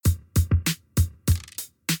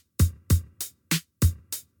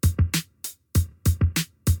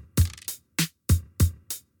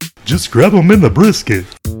Just grab them in the brisket.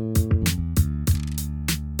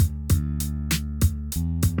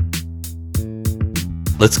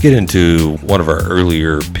 Let's get into one of our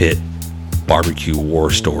earlier pit barbecue war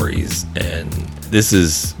stories. And this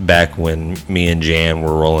is back when me and Jan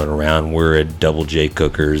were rolling around. We're at Double J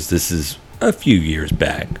Cookers. This is a few years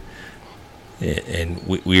back. And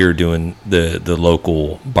we were doing the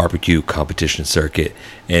local barbecue competition circuit.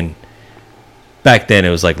 And back then it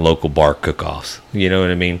was like local bar cook-offs. You know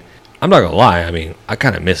what I mean? I'm not going to lie. I mean, I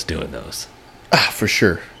kind of miss doing those. For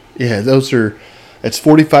sure. Yeah, it's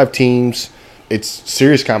 45 teams. It's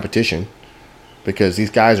serious competition because these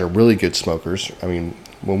guys are really good smokers. I mean,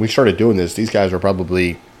 when we started doing this, these guys are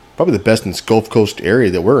probably the best in this Gulf Coast area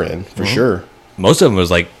that we're in, for sure. Most of them was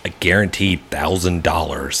like a guaranteed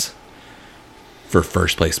 $1,000 for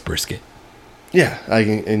first place brisket. Yeah,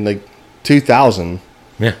 in like 2,000.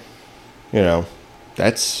 Yeah. You know,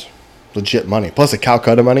 that's legit money. Plus the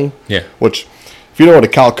Calcutta money. Yeah. Which, if you know what a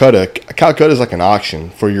Calcutta is like an auction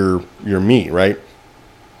for your meat, right?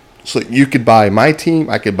 So you could buy my team,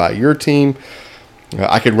 I could buy your team,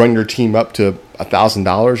 I could run your team up to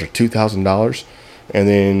 $1,000 or $2,000, and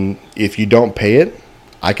then if you don't pay it,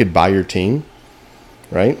 I could buy your team,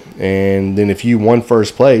 right? And then if you won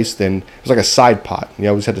first place, then it was like a side pot. You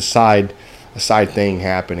always had a side thing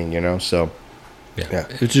happening, you know. So yeah.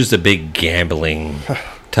 It was just a big gambling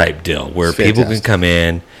type deal where Fantastic. people can come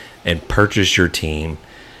in and purchase your team.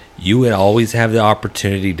 You would always have the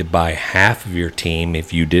opportunity to buy half of your team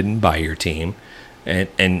if you didn't buy your team.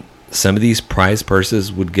 And some of these prize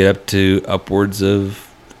purses would get up to upwards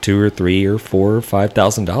of $2,000 or $3,000 or $4,000 or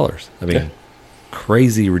 $5,000. I mean,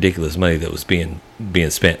 crazy, ridiculous money that was being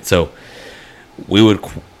spent. So we would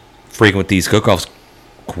frequent these cook-offs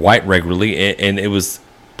quite regularly, and it was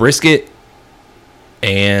brisket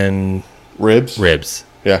and ribs.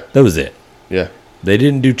 Yeah. That was it. Yeah. They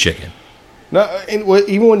didn't do chicken. No, and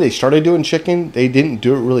even when they started doing chicken, they didn't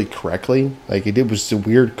do it really correctly. Like it was a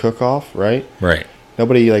weird cook-off, right? Right.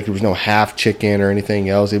 Nobody, like, there was no half chicken or anything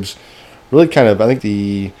else. It was really kind of, I think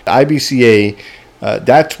the IBCA,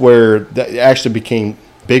 that's where that actually became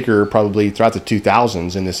bigger probably throughout the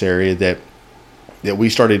 2000s in this area that we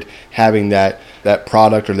started having that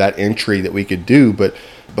product or that entry that we could do. But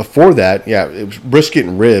before that, yeah, it was brisket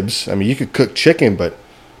and ribs. I mean, you could cook chicken, but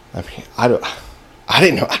I mean, I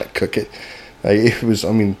didn't know how to cook it. It was,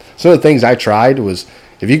 I mean, some of the things I tried was,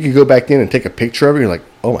 if you could go back in and take a picture of it, you're like,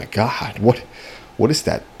 oh my God, what is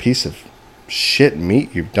that piece of shit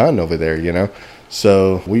meat you've done over there, you know?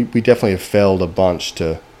 So we definitely have failed a bunch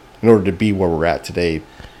in order to be where we're at today.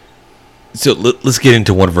 So let's get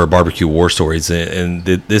into one of our barbecue war stories. And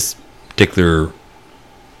this particular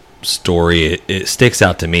story, it sticks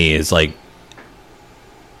out to me. It's like,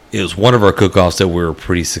 it was one of our cook-offs that we were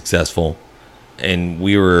pretty successful. And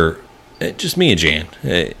we were, just me and Jan.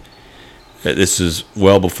 This is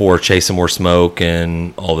well before Chasing More Smoke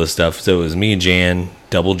and all this stuff. So it was me and Jan,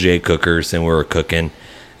 Double J Cookers, and we were cooking.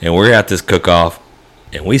 And we're at this cook-off,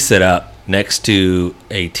 and we set up next to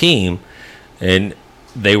a team, and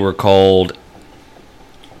they were called,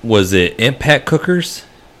 was it Impact Cookers?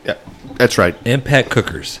 Yeah, that's right. Impact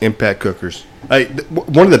Cookers. Impact Cookers.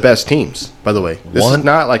 One of the best teams, by the way. This is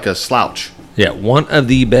not like a slouch. Yeah, one of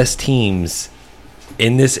the best teams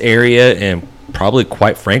in this area, and probably,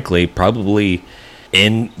 quite frankly, probably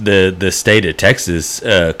in the state of Texas,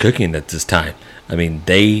 cooking at this time. I mean,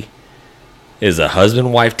 they is a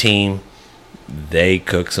husband-wife team. They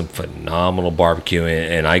cook some phenomenal barbecue,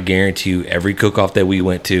 and I guarantee you, every cook-off that we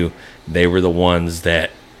went to, they were the ones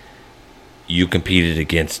that you competed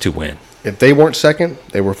against to win. If they weren't second,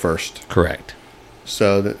 they were first. Correct.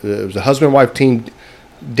 So it was a husband-wife team.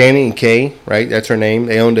 Danny and Kay, right? That's her name.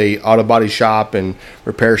 They owned a auto body shop and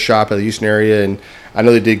repair shop at the Houston area, and I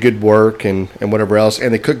know they did good work and whatever else,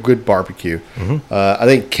 and they cooked good barbecue. Mm-hmm. I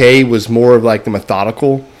think Kay was more of like the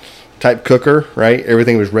methodical type cooker, right?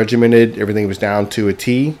 Everything was regimented, everything was down to a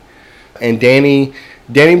T. And Danny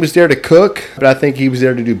was there to cook, but I think he was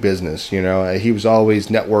there to do business. You know, he was always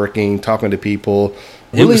networking, talking to people.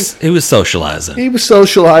 Really, he was socializing. He was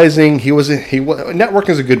socializing. Networking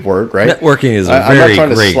is a good word, right? Networking is a I'm not trying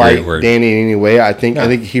to great slight word. Danny in any way. I think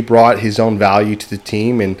he brought his own value to the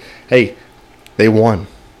team, and hey, they won,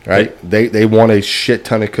 right? They won a shit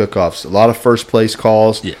ton of cook-offs, a lot of first place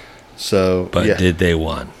calls. Yeah. So, did they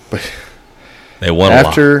won? They won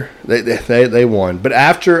after a lot. They won, but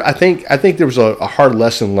after I think there was a hard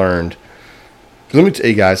lesson learned. Let me tell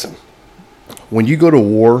you guys, when you go to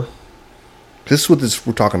war. This is what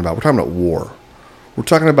we're talking about. We're talking about war. We're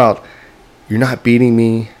talking about, you're not beating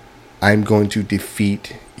me. I'm going to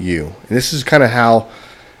defeat you. And this is kind of how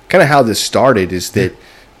this started. Is that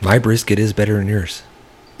My brisket is better than yours.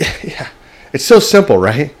 Yeah. It's so simple,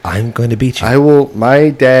 right? I'm going to beat you. My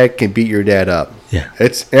dad can beat your dad up. Yeah.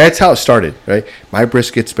 That's how it started, right? My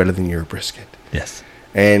brisket's better than your brisket. Yes.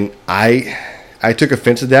 And I took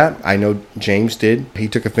offense to that. I know James did. He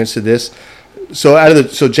took offense to this.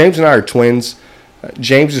 So James and I are twins.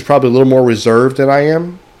 James is probably a little more reserved than I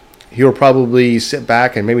am. He'll probably sit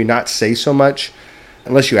back and maybe not say so much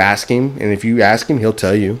unless you ask him. And if you ask him, he'll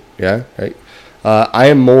tell you. Yeah, right. I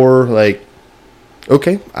am more like,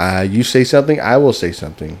 okay, you say something, I will say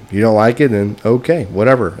something. If you don't like it, then okay,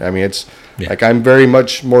 whatever. I mean, it's like I'm very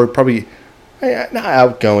much more probably not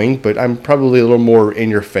outgoing, but I'm probably a little more in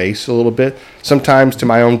your face a little bit. Sometimes to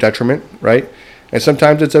my own detriment, right? And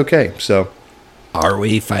sometimes it's okay. So, are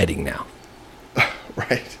we fighting now?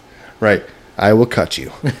 Right. I will cut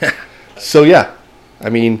you. So yeah, I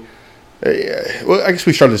mean, well, I guess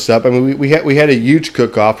we started this up. I mean, we had a huge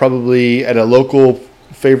cook-off, probably at a local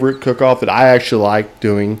favorite cook-off that I actually like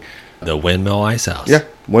doing. The Windmill Ice House. Yeah,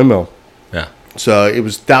 Windmill. Yeah. So it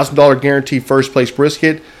was $1,000 guarantee first place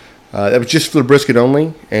brisket. That was just for the brisket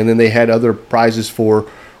only, and then they had other prizes for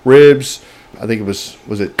ribs. I think it was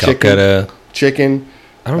it Calcutta. Chicken.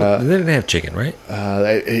 I don't. They didn't have chicken, right?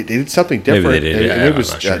 They did something different. Maybe they did. It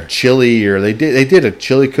was chili, or they did a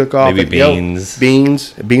chili cook-off. Maybe beans.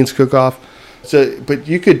 Beans cook-off. So, but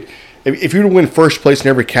you could, if you were to win first place in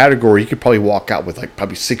every category, you could probably walk out with like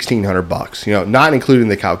probably $1,600. You know, not including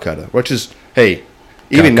the Calcutta, which is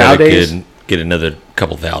even nowadays could get another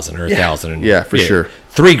couple thousand or $1,000. Yeah, for sure.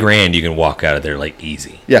 $3,000 you can walk out of there like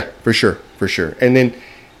easy. Yeah, for sure. And then,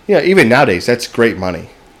 even nowadays that's great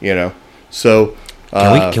money. So.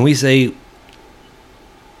 Can we say,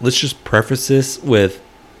 let's just preface this with,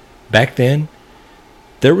 back then,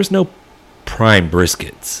 there was no prime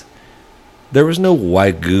briskets. There was no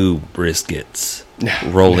Wagyu briskets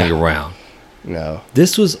rolling around. No.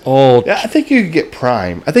 This was all... Yeah, I think you could get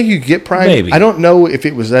prime. Maybe. I don't know if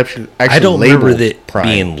it was actually I don't remember that prime.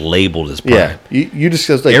 being labeled as prime. Yeah, you just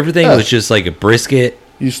like... Everything was just like a brisket.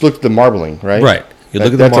 You just look at the marbling, right? Right. You look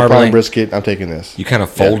at the that's marbling. That's a prime brisket. I'm taking this. You kind of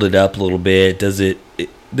fold it up a little bit. Does it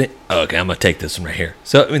okay, I'm going to take this one right here.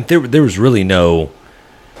 So, I mean, there was really no,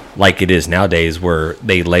 like it is nowadays, where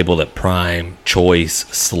they labeled it prime, choice,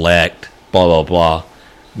 select, blah, blah, blah.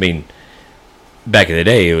 I mean, back in the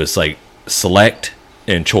day, it was like select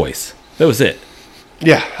and choice. That was it.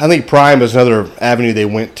 Yeah, I think prime is another avenue they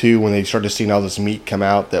went to when they started seeing all this meat come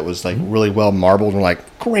out that was like really well marbled. And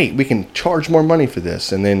like, great, we can charge more money for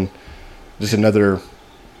this. And then just another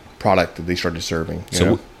product that they started serving.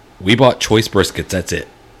 So we bought choice briskets. That's it.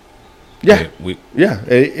 Yeah.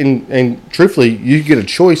 And truthfully, you get a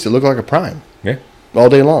choice that look like a prime. Yeah. All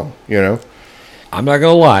day long, I'm not going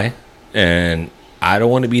to lie. And I don't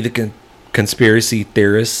want to be the conspiracy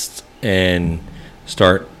theorist and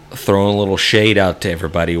start throwing a little shade out to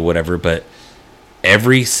everybody or whatever. But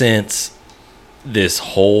ever since this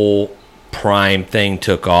whole prime thing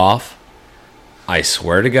took off, I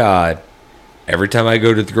swear to God, every time I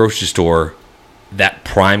go to the grocery store, that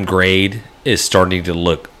prime grade is starting to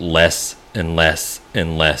look less and less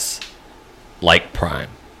and less like prime.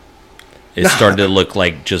 It's starting to look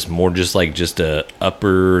like just a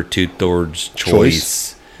upper two-thirds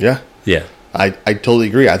choice. Yeah. Yeah. I totally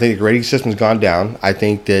agree. I think the grading system's gone down. I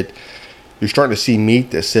think that you're starting to see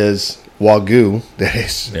meat that says Wagyu that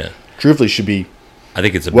is truthfully should be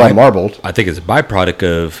marbled. I think it's a byproduct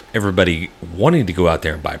of everybody wanting to go out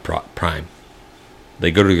there and buy prime.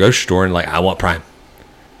 They go to the grocery store and I want prime.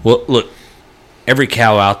 Well, look, every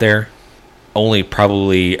cow out there, only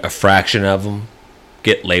probably a fraction of them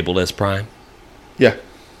get labeled as prime. Yeah.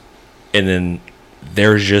 And then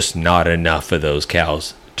there's just not enough of those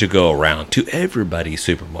cows to go around to everybody's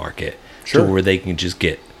supermarket to where they can just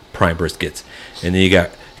get prime briskets. And then you got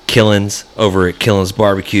Killins over at Killins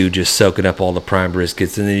Barbecue just soaking up all the prime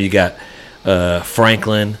briskets. And then you got Aaron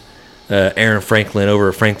Franklin over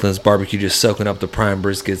at Franklin's Barbecue just soaking up the prime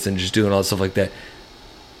briskets and just doing all stuff like that.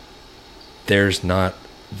 There's not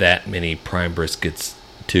that many prime briskets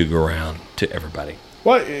to go around to everybody.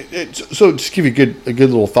 Well, so just give you a good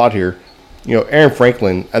little thought here. Aaron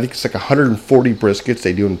Franklin, I think it's like 140 briskets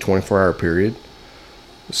they do in a 24-hour period.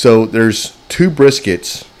 So there's 2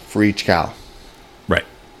 briskets for each cow. Right.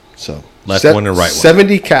 So left one and right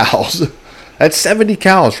 70 cows. That's 70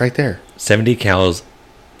 cows right there. 70 cows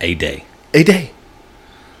a day. A day.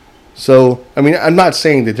 So, I mean, I'm not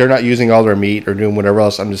saying that they're not using all their meat or doing whatever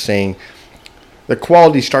else. I'm just saying the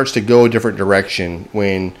quality starts to go a different direction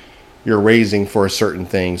when you're raising for a certain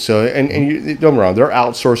thing. So, and you, don't get me wrong, they're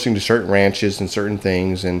outsourcing to certain ranches and certain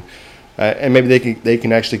things, and maybe they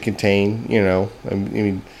can actually contain, I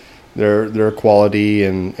mean, their quality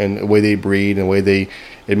and the way they breed and the way they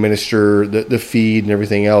administer the feed and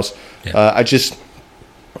everything else.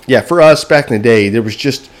 Yeah. For us back in the day, there was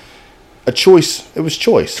just a choice. It was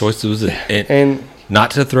choice. Choice was it. And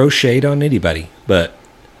not to throw shade on anybody, but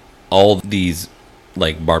all these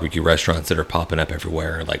like barbecue restaurants that are popping up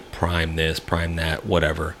everywhere, like Prime this, Prime that,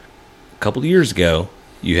 whatever. A couple of years ago,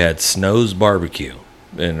 you had Snow's Barbecue.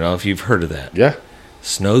 I don't know if you've heard of that. Yeah.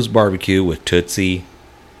 Snow's Barbecue with Tootsie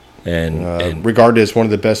and regarded as one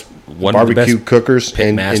of the best barbecue cookers pit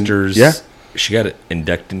and masters. yeah. She got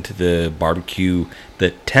inducted into the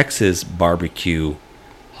Texas Barbecue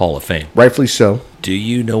Hall of Fame. Rightfully so. Do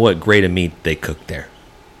you know what grade of meat they cook there?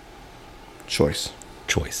 Choice.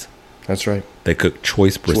 That's right. They cook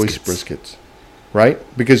choice briskets. Choice briskets. Right?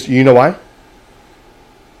 Because you know why?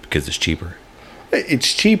 Because it's cheaper.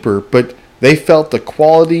 It's cheaper, but they felt the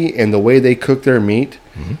quality and the way they cook their meat,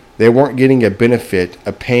 they weren't getting a benefit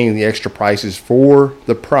of paying the extra prices for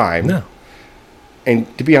the prime. No.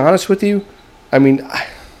 And to be honest with you, I mean,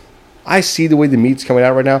 I see the way the meat's coming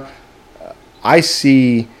out right now. I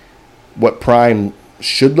see what prime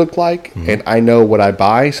should look like, and I know what I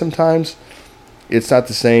buy sometimes. It's not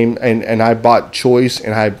the same. And I bought choice,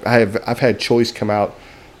 and I've had choice come out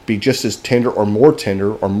be just as tender or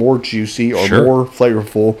more juicy or Sure. more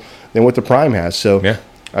flavorful than what the prime has. So, Yeah.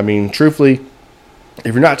 I mean, truthfully,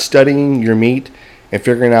 if you're not studying your meat and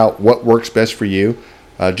figuring out what works best for you,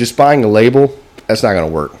 just buying a label, that's not going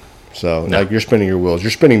to work. So, No. like, you're spinning your wheels. You're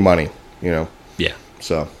spending money, you know. Yeah.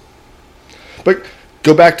 So, but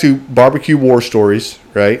go back to barbecue war stories,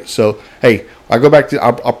 right? So, hey, I go back to,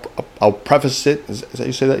 I'll preface it. Is that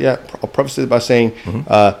you say that? Yeah. I'll preface it by saying,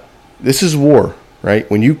 this is war, right?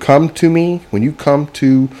 When you come to me, when you come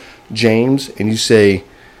to James and you say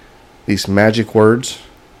these magic words,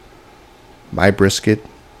 my brisket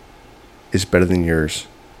is better than yours.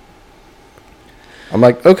 I'm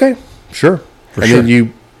like, okay, sure. For and sure. then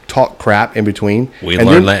you talk crap in between. We and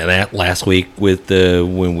learned then- that last week with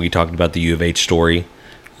when we talked about the U of H story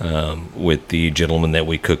with the gentleman that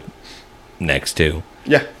we cooked next to.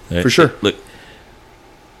 Yeah, for sure. Look,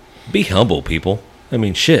 be humble, people. I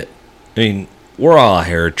mean, shit. I mean, we're all out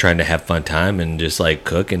here trying to have fun time and just like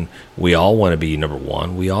cook, and we all want to be number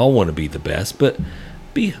one. We all want to be the best, but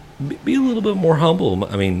be a little bit more humble.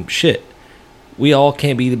 I mean, shit. We all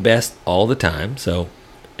can't be the best all the time. So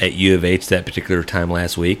at U of H that particular time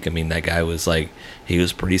last week, I mean, that guy was like, he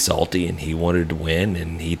was pretty salty and he wanted to win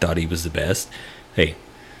and he thought he was the best. Hey,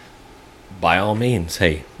 by all means,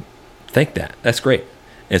 hey, think that. That's great.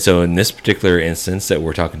 And so in this particular instance that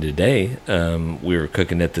we're talking today, we were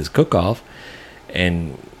cooking at this cook-off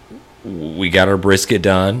and we got our brisket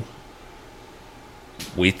done.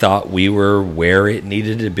 We thought we were where it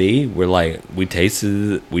needed to be. We're like, we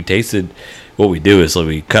tasted. What we do is like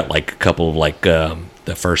we cut like a couple of like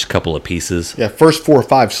the first couple of pieces. Yeah, first 4 or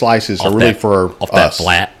 5 slices are really for off us, that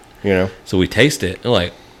flat. you know. So we taste it and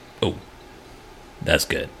like, oh, that's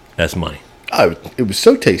good. That's money. Oh, it was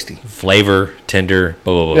so tasty. Flavor, tender,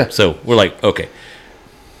 blah, blah, blah. Yeah. So we're like, okay,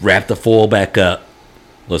 wrap the foil back up.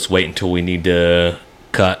 Let's wait until we need to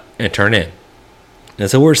cut and turn in. And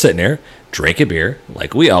so we're sitting there, drinking beer,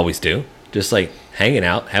 like we always do, just like hanging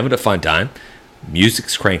out, having a fun time.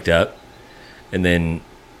 Music's cranked up. And then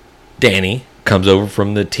Danny comes over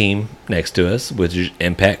from the team next to us, which is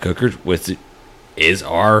Impact Cookers, which is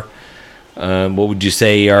our, what would you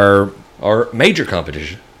say, our major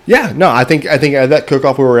competition. Yeah, no, I think at that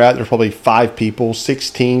cook-off we were at, there's probably 5 people, 6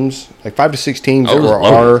 teams, like 5 to 6 teams that it was were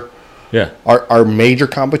loaded. our major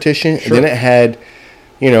competition. Sure. And then it had,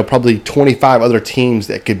 probably 25 other teams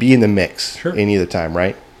that could be in the mix Sure. any of the time,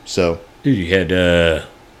 right? So, Dude, you had,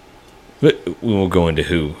 but we won't go into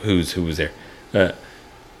who was there.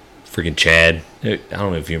 Freaking Chad. I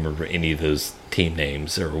don't know if you remember any of those team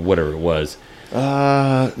names or whatever it was.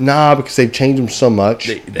 nah, because they've changed them so much.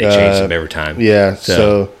 They change them every time. Yeah,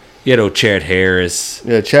 so you had old Chad Harris,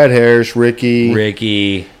 yeah, Chad Harris, Ricky,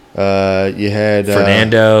 Ricky, you had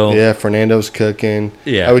Fernando. Yeah, Fernando's cooking.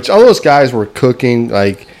 Yeah. Which all those guys were cooking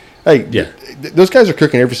like Yeah. those guys are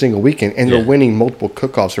cooking every single weekend, and Yeah. they're winning multiple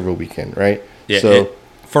cook-offs every weekend, right? Yeah, So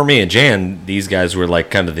for me and Jan, these guys were like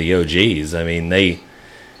kind of the OGs. I mean,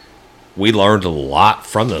 we learned a lot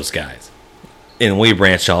from those guys, and we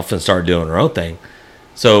branched off and started doing our own thing.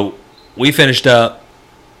 So we finished up.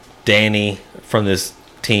 Danny from this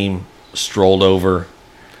team strolled over.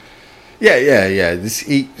 yeah.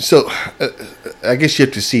 I guess you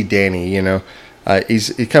have to see Danny. He's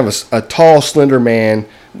kind of a tall, slender man,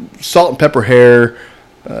 salt and pepper hair,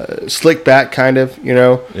 slick back kind of, Yeah.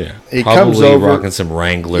 He Probably comes over. rocking some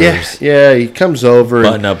Wranglers. Yeah, he comes over.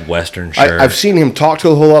 Button up Western shirt. I've seen him talk to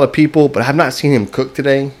a whole lot of people, but I've not seen him cook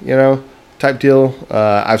today, type deal.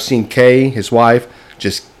 I've seen Kay, his wife,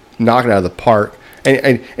 just knock it out of the park.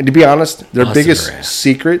 And to be honest, their Busting her biggest ass.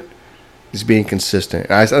 secret is being consistent.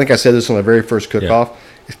 And I think I said this on the very first cook-off.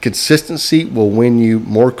 Consistency will win you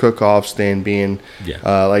more cook-offs than being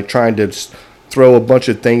like trying to just throw a bunch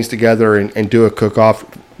of things together and do a cook-off.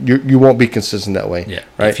 You won't be consistent that way. Yeah.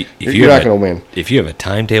 Right? If You're not going to win. If you have a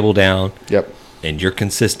timetable down Yep. and you're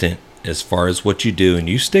consistent as far as what you do and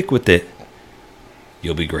you stick with it,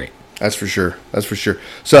 you'll be great. That's for sure.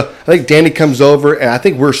 So I think Danny comes over, and I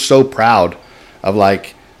think we're so proud of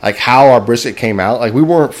like how our brisket came out. Like we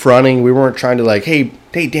weren't fronting, we weren't trying to like, hey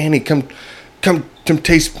Danny, come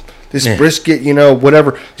taste this brisket,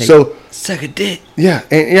 whatever. Hey, so suck a dick.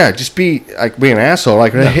 Just be like being an asshole.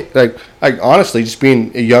 Like honestly, just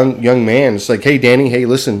being a young man. It's like, hey Danny, hey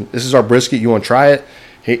listen, this is our brisket. You want to try it?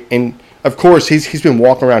 Hey, and of course he's been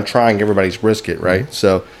walking around trying everybody's brisket, right? Mm-hmm.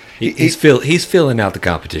 So. He's filling out the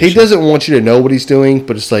competition. He doesn't want you to know what he's doing,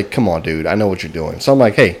 but it's like, come on, dude, I know what you're doing. So I'm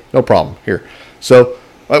like, hey, no problem. Here. So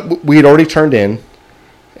we had already turned in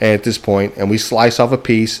at this point, and we slice off a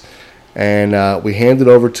piece, and we hand it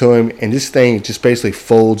over to him, and this thing just basically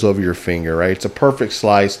folds over your finger, right? It's a perfect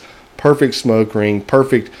slice, perfect smoke ring,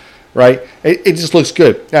 perfect, right? It just looks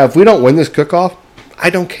good. Now, if we don't win this cook-off,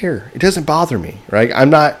 I don't care. It doesn't bother me, right?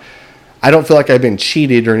 I don't feel like I've been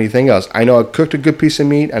cheated or anything else. I know I cooked a good piece of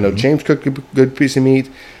meat. I know James cooked a good piece of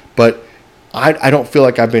meat. But I don't feel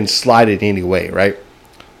like I've been slighted in any way, right?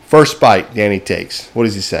 First bite Danny takes. What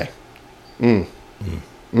does he say?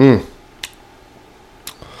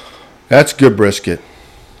 That's good brisket.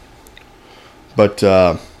 But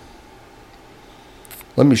let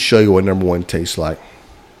me show you what number one tastes like.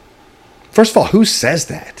 First of all, who says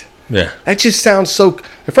that? Yeah. That just sounds so.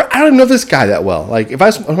 I don't even know this guy that well. Like, if I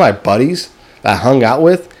was one of my buddies that I hung out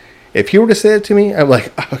with, if he were to say it to me, I'm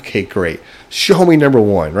like, okay, great. Show me number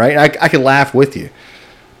one, right? I can laugh with you.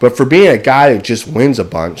 But for being a guy that just wins a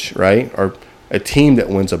bunch, right? Or a team that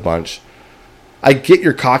wins a bunch, I get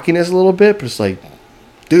your cockiness a little bit, but it's like,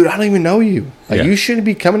 dude, I don't even know you. Like, you shouldn't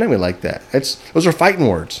be coming at me like that. Those are fighting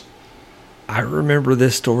words. I remember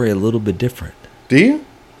this story a little bit different. Do you?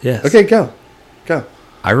 Yes. Okay, go.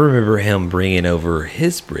 I remember him bringing over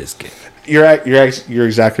his brisket. You're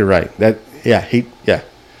exactly right.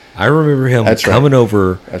 I remember him coming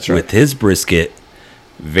over with his brisket,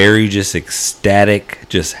 very just ecstatic,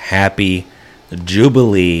 just happy,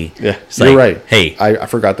 jubilee. Yeah, it's you're right. Hey, I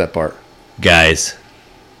forgot that part. Guys,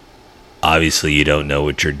 obviously you don't know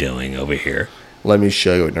what you're doing over here. Let me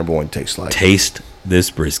show you what number one tastes like. Taste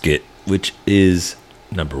this brisket, which is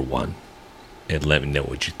number one, and let me know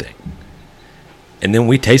what you think. And then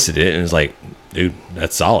we tasted it, and it's like, dude,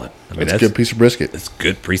 that's solid. I mean, that's a good piece of brisket. It's a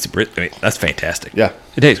good piece of brisket. I mean, that's fantastic. Yeah.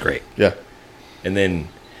 It tastes great. Yeah. And then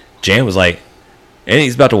Jan was like, and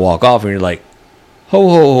he's about to walk off, and you're like,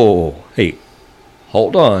 ho. Hey,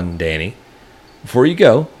 hold on, Danny. Before you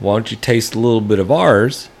go, why don't you taste a little bit of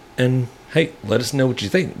ours, and, hey, let us know what you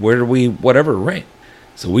think. Where do we, whatever, rank?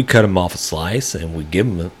 So we cut him off a slice, and we give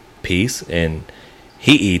him a piece, and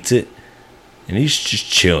he eats it. And he's just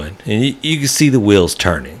chewing. And you can see the wheels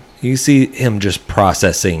turning. You can see him just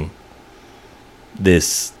processing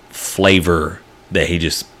this flavor that he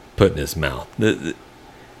just put in his mouth.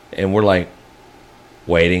 And we're like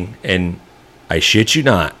waiting. And I shit you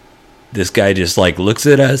not, this guy just like looks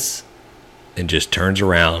at us and just turns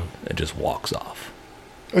around and just walks off.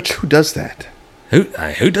 Who does that? Who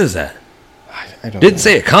does that? I don't Didn't know.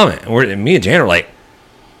 say a comment. And me and Jan are like,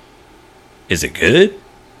 is it good?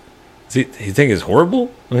 You think it's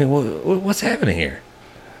horrible? I mean, what's happening here?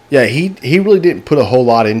 Yeah, he really didn't put a whole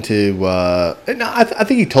lot into. No, I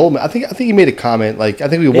think he told me. I think he made a comment. Like, I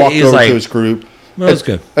think we walked over to his group. No, that's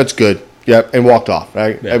good. That's good. Yep, and walked off.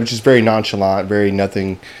 Right, yeah. It was just very nonchalant, very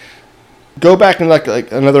nothing. Go back and like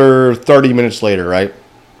another 30 minutes later, right?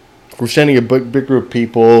 We're standing a big group of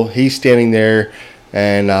people. He's standing there,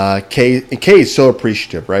 and Kay is so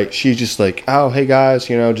appreciative, right? She's just like, oh, hey guys,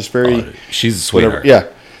 just very. She's a sweetheart. Yeah.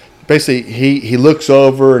 Basically, he looks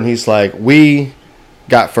over and he's like, we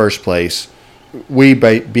got first place. We,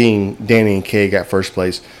 being Danny and Kay, got first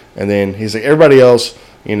place. And then he's like, everybody else,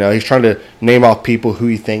 he's trying to name off people who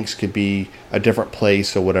he thinks could be a different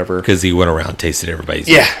place or whatever. Because he went around and tasted everybody's.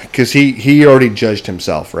 Yeah, because he already judged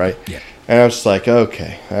himself, right? Yeah. And I was just like,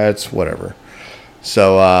 okay, that's whatever.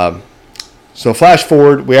 So flash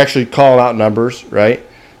forward, we actually call out numbers, right?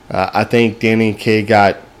 I think Danny and Kay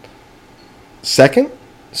got second.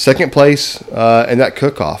 second place in that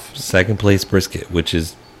cook-off. Second place brisket, which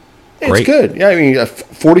is It's great. good. Yeah, I mean,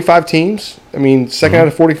 45 teams. I mean, 2nd out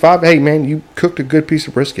of 45. Hey, man, you cooked a good piece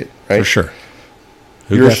of brisket, right? For sure.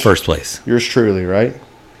 Who Yours- got first place? Yours truly, right?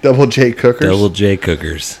 Double J Cookers. Double J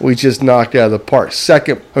Cookers. We just knocked out of the park.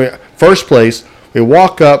 First place, we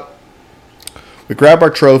walk up, we grab our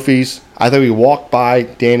trophies. I think we walked by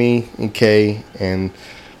Danny and Kay, and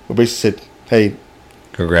we basically said, hey,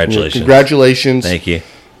 Congratulations. congratulations. Thank you.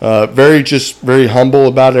 Very humble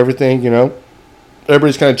about everything,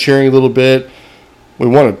 Everybody's kind of cheering a little bit. We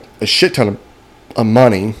won a shit ton of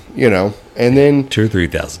money, and then $2,000 or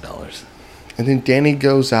 $3,000. And then Danny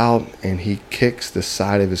goes out and he kicks the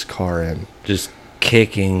side of his car in. Just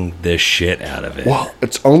kicking the shit out of it. Well,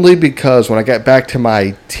 it's only because when I got back to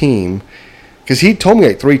my team, because he told me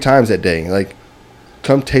like 3 times that day, like,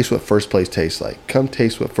 come taste what first place tastes like. Come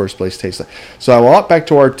taste what first place tastes like. So I walked back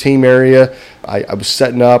to our team area. I was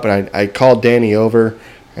setting up, and I called Danny over,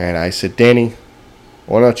 and I said, Danny,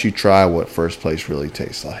 why don't you try what first place really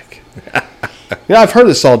tastes like? I've heard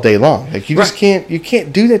this all day long. Like, you just can't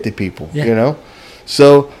do that to people,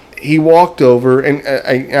 So he walked over, and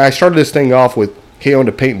I started this thing off with, he owned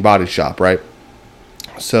a paint and body shop, right?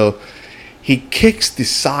 So he kicks the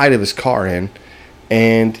side of his car in,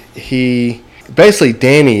 and basically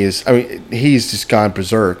Danny he's just gone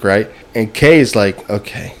berserk, right? And Kay is like,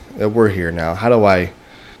 okay, we're here now. How do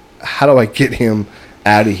I get him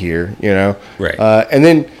out of here, Right. And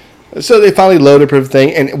then, so they finally loaded up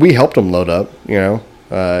everything, and we helped him load up,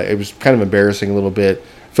 It was kind of embarrassing a little bit.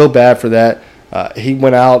 Feel bad for that. He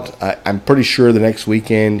went out, I'm pretty sure the next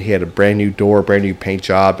weekend, he had a brand new door, brand new paint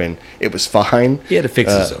job, and it was fine. He had to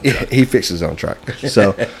fix his own truck. He fixed his own truck.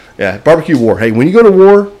 So, yeah, barbecue war. Hey, when you go to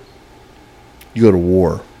war, you go to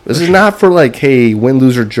war. This is not for like, hey, win,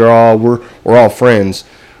 lose, or draw. We're all friends.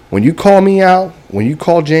 When you call me out, when you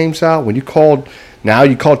call James out, you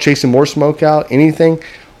call Chasing More Smoke out, anything,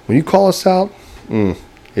 when you call us out,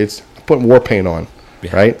 it's putting war paint on,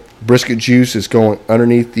 right? Brisket juice is going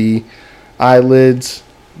underneath the eyelids.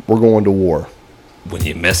 We're going to war. When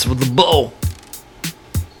you mess with the bull,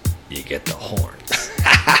 you get the horns.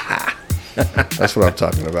 That's what I'm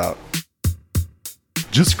talking about.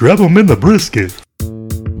 Just grab them in the brisket.